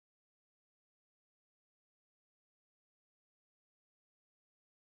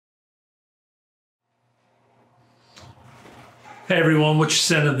Hey everyone, which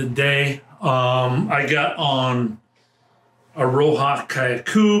scent of the day? I got on Ahhhhhhhhhhhhhhh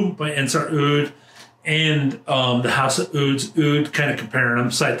Kayaku by Ensar Oud and the House of Ouds Oud, kind of comparing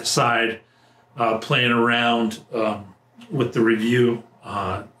them side to side, playing around with the review.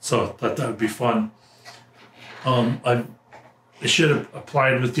 So I thought that would be fun. I should have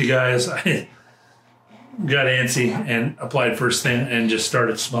applied with you guys. I got antsy and applied first thing and just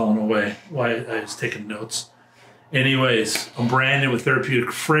started smelling away while I was taking notes. Anyways, I'm Brandon with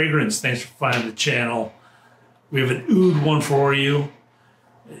Therapeutic Fragrance. Thanks for finding the channel. We have an Oud one for you.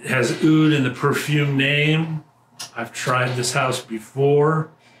 It has Oud in the perfume name. I've tried this house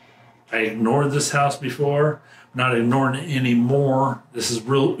before. I ignored this house before. I'm not ignoring it anymore. This is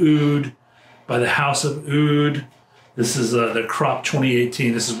real Oud by the House of Oud. This is the Crop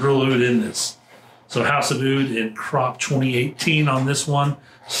 2018. This is real Oud in this. So House of Oud in Crop 2018 on this one.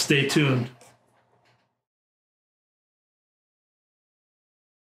 Stay tuned.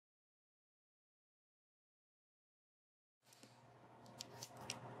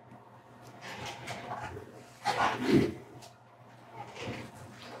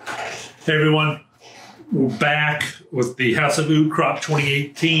 Hey everyone, we're back with the House of Oud Crop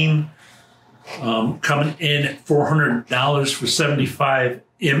 2018, coming in at $400 for 75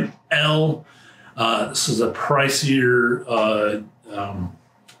 ml. This is a pricier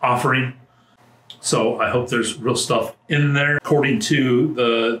offering, so I hope there's real stuff in there. According to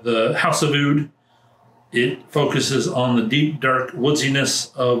the House of Oud, it focuses on the deep, dark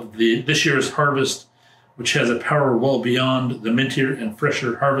woodsiness of this year's harvest, which has a power well beyond the mintier and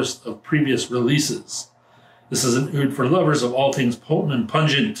fresher harvest of previous releases. This is an Oud for lovers of all things potent and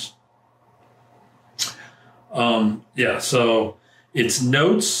pungent. Yeah, so it's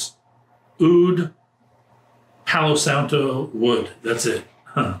notes, Oud, Palo Santo, wood. That's it.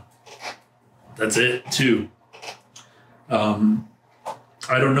 That's it, too. I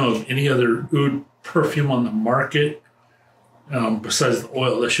don't know of any other Oud perfume on the market besides the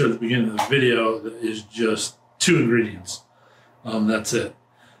oil that I showed at the beginning of the video. That is just 2 ingredients. That's it.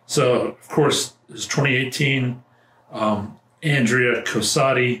 So, of course, it's 2018. Andrea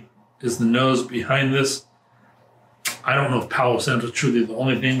Cosati is the nose behind this. I don't know if Palo Santo is truly the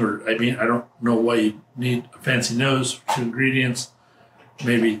only thing, or I mean, I don't know why you need a fancy nose for 2 ingredients.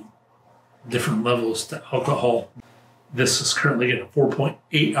 Maybe different levels to alcohol. This is currently getting a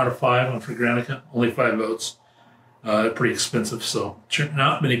 4.8 out of 5 on Fragrantica, only 5 votes. Pretty expensive, so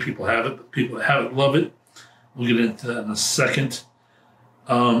not many people have it, but people that have it love it. We'll get into that in a second.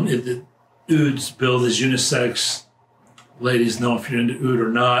 The Oud's build is unisex. Ladies know if you're into Oud or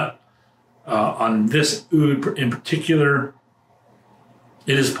not. On this Oud in particular,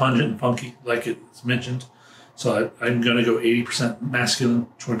 it is pungent and funky, like it's mentioned. So I'm going to go 80% masculine,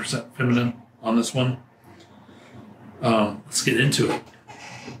 20% feminine on this one. Let's get into it.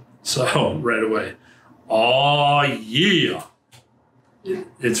 So right away. Oh yeah,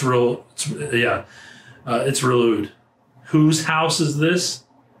 it's real. It's real Oud. Whose house is this?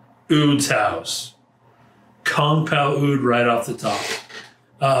 Oud's house. Kung Pao Oud right off the top.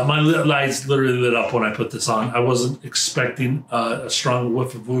 My lights literally lit up when I put this on. I wasn't expecting a strong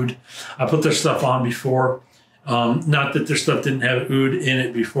whiff of Oud. I put their stuff on before. Not that their stuff didn't have Oud in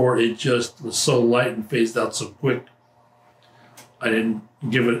it before. It just was so light and phased out so quick. I didn't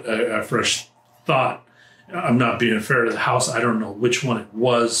give it a fresh thought. I'm not being fair to the house. I don't know which one it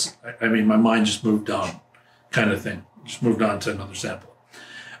was. I mean, my mind just moved on, kind of thing. Just moved on to another sample.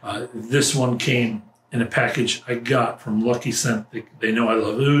 This one came in a package I got from Lucky Scent. They know I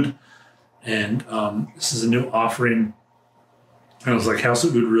love Oud. And this is a new offering. And I was like, House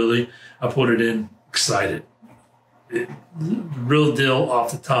of Oud, really? I put it in, excited. Real deal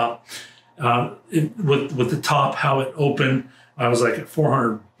off the top. With the top, how it opened, I was like at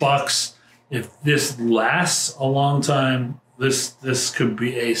 $400. If this lasts a long time, this could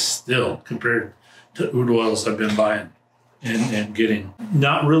be a steal compared to Oud oils I've been buying and getting.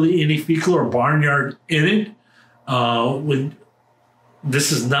 Not really any fecal or barnyard in it.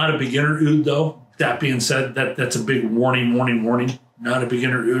 This is not a beginner Oud though. That being said, that's a big warning. Not a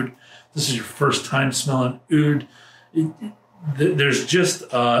beginner Oud. This is your first time smelling Oud. There's just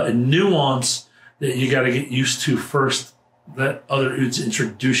a nuance that you got to get used to first that other Ouds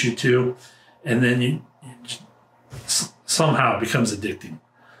introduce you to. And then you somehow it becomes addicting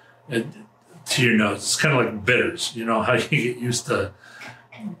to your nose. It's kind of like bitters, you know, how you get used to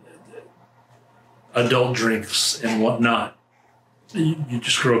adult drinks and whatnot. You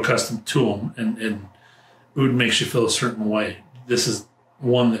just grow accustomed to them, and Oud makes you feel a certain way. This is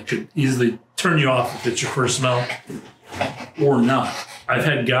one that could easily turn you off if it's your first smell or not. I've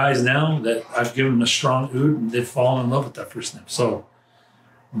had guys now that I've given them a strong oud and they've fallen in love with that first sniff. So,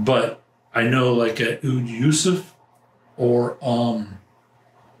 but I know like a Oud Yusuf or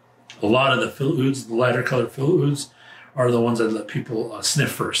a lot of the fill ouds, the lighter colored fill ouds, are the ones that let people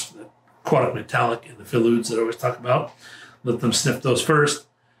sniff first. The aquatic metallic and the fill ouds that I always talk about. Let them sniff those first.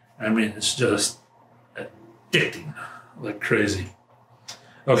 I mean, it's just addicting like crazy.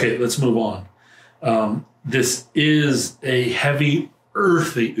 Okay, let's move on. This is a heavy,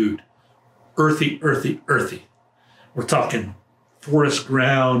 earthy oud. Earthy, earthy, earthy. We're talking forest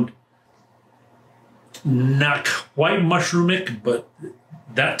ground, not quite mushroomic, but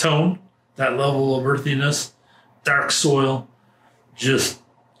that tone, that level of earthiness, dark soil, just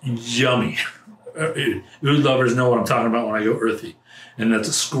yummy. Oud lovers know what I'm talking about when I go earthy. And that's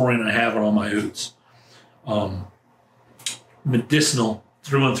a scoring I have on all my ouds. Medicinal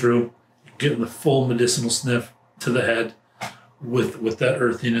through and through, getting the full medicinal sniff to the head with that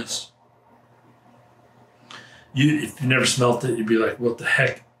earthiness. If you never smelt it, you'd be like, what the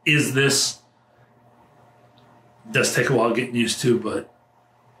heck is this? It does take a while getting used to, but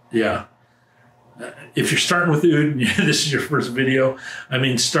yeah. If you're starting with oud and this is your first video, I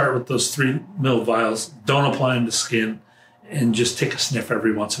mean, start with those 3 ml vials. Don't apply them to skin and just take a sniff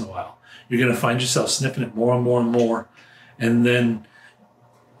every once in a while. You're going to find yourself sniffing it more and more and more. And then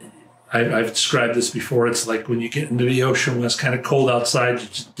I've described this before. It's like when you get into the ocean when it's kind of cold outside, you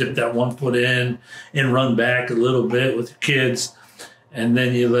just dip that 1 foot in and run back a little bit with your kids. And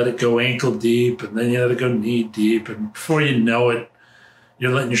then you let it go ankle deep, and then you let it go knee deep. And before you know it,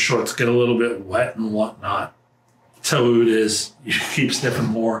 you're letting your shorts get a little bit wet and whatnot. That's how oud is. You keep sniffing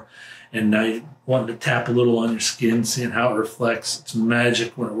more. And now you're wanting to tap a little on your skin, seeing how it reflects. It's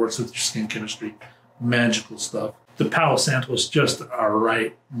magic when it works with your skin chemistry. Magical stuff. The Palo Santo is just a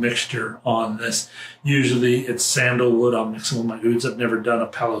right mixture on this. Usually it's sandalwood. I'm mixing with my ouds. I've never done a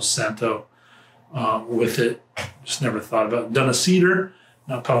Palo Santo with it. Just never thought about it. Done a cedar,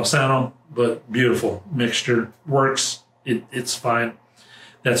 not Palo Santo, but beautiful mixture. Works. It's fine.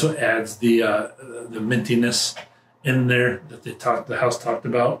 That's what adds the mintiness in there that the house talked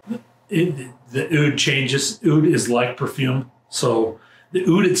about. The oud changes. Oud is like perfume. So the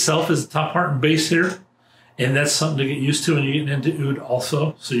oud itself is the top part and base here. And that's something to get used to when you're getting into oud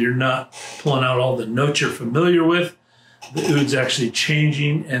also. So you're not pulling out all the notes you're familiar with. The oud's actually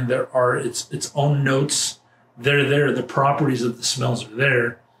changing, and there are its own notes. They're there. The properties of the smells are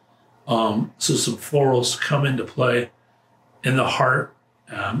there. So some florals come into play in the heart.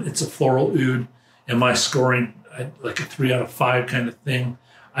 It's a floral oud. And my scoring, like a 3 out of 5 kind of thing.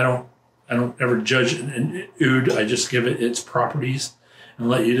 I don't ever judge an oud. I just give it its properties and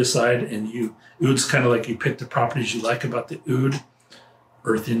let you decide. And oud's kind of like you pick the properties you like about the oud: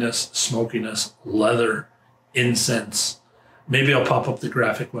 earthiness, smokiness, leather, incense. Maybe I'll pop up the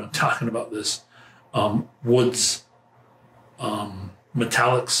graphic when I'm talking about this. Woods,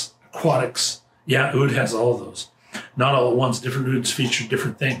 metallics, aquatics. Yeah, oud has all of those. Not all at once. Different ouds feature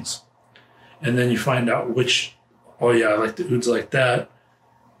different things. And then you find out which, oh yeah, I like the ouds like that.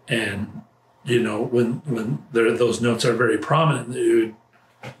 And, you know, when those notes are very prominent in the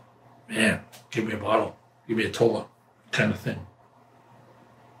oud, man, give me a bottle, give me a Tola kind of thing.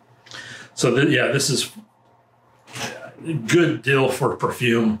 So, this is a good deal for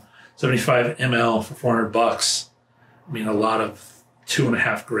perfume. 75 ml for $400. I mean, a lot of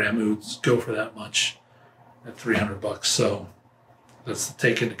 2.5 gram ouds go for that much at $300. So that's to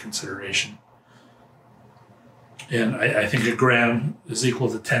take into consideration. And I think a gram is equal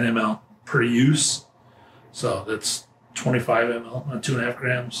to 10 ml per use. So that's 25 ml, not 2.5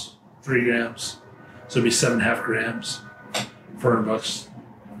 grams, 3 grams. So it'd be 7.5 grams, $400.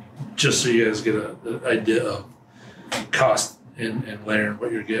 Just so you guys get an idea of cost and layering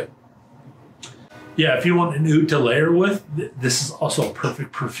what you get. Yeah, if you want an oud to layer with, this is also a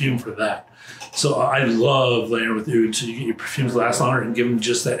perfect perfume for that. So I love layering with oud so you get your perfumes last longer and give them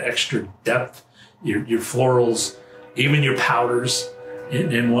just that extra depth. Your florals, even your powders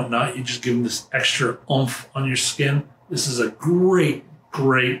and whatnot, you just give them this extra oomph on your skin. This is a great,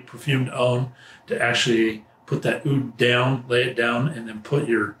 great perfume to own, to actually put that oud down, lay it down, and then put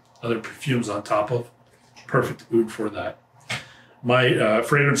your other perfumes on top of. Perfect oud for that. My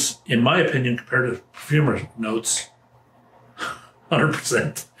fragrance, in my opinion, compared to perfumer notes,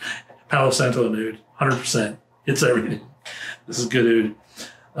 100%. Palo Santo and oud, 100%. It's everything. This is good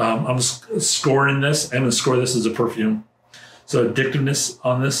oud. I'm scoring this. I'm going to score this as a perfume. So addictiveness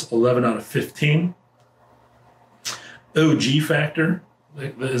on this, 11 out of 15. OG factor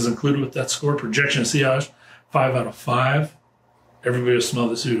that is included with that score. Projection sillage, 5 out of 5. Everybody will smell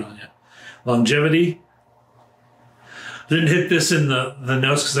this oud on you. Longevity, Didn't hit this in the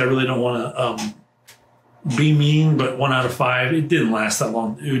notes because I really don't want to be mean, but 1 out of 5. It didn't last that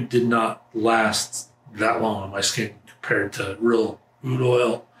long. Oud did not last that long on my skin compared to real oud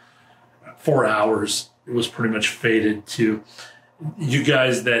oil. 4 hours, it was pretty much faded too. You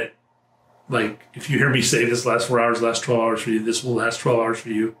guys that, like, if you hear me say this last 4 hours, last 12 hours for you, this will last 12 hours for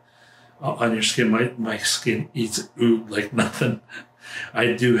you on your skin. My skin eats oud like nothing.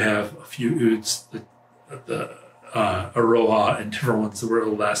 I do have a few ouds, the Aroha and different ones that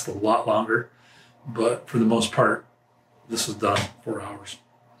will last a lot longer. But for the most part, this was done 4 hours.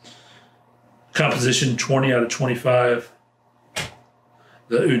 Composition, 20 out of 25.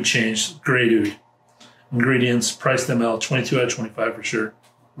 The oud changed, great oud. Ingredients, priced ml, 22 out of 25 for sure.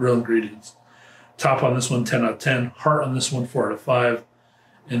 Real ingredients. Top on this one, 10 out of 10. Heart on this one, 4 out of 5.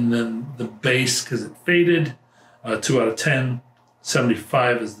 And then the base, because it faded, 2 out of 10.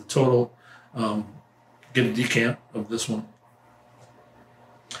 75 is the total. Get a decant of this one.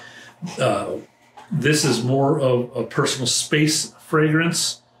 This is more of a personal space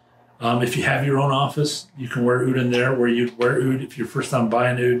fragrance. If you have your own office, you can wear oud in there where you'd wear oud. If you're first time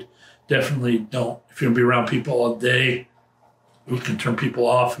buying oud, definitely don't. If you're going to be around people all day, oud can turn people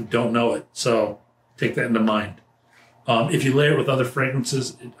off who don't know it. So take that into mind. If you layer it with other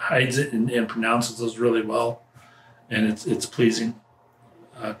fragrances, it hides it and pronounces those really well. And it's pleasing.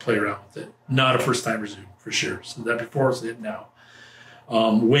 Play around with it. Not a first timer's oud for sure. So that before, say it now.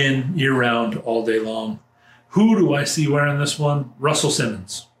 Win year round, all day long. Who do I see wearing this one? Russell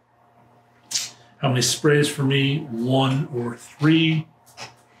Simmons. How many sprays for me? 1 or 3.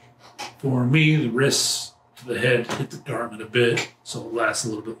 For me, the wrists to the head hit the garment a bit, so it lasts a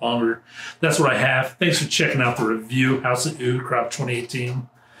little bit longer. That's what I have. Thanks for checking out the review. House of Oud Crop 2018.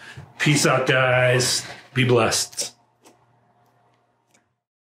 Peace out, guys. Be blessed.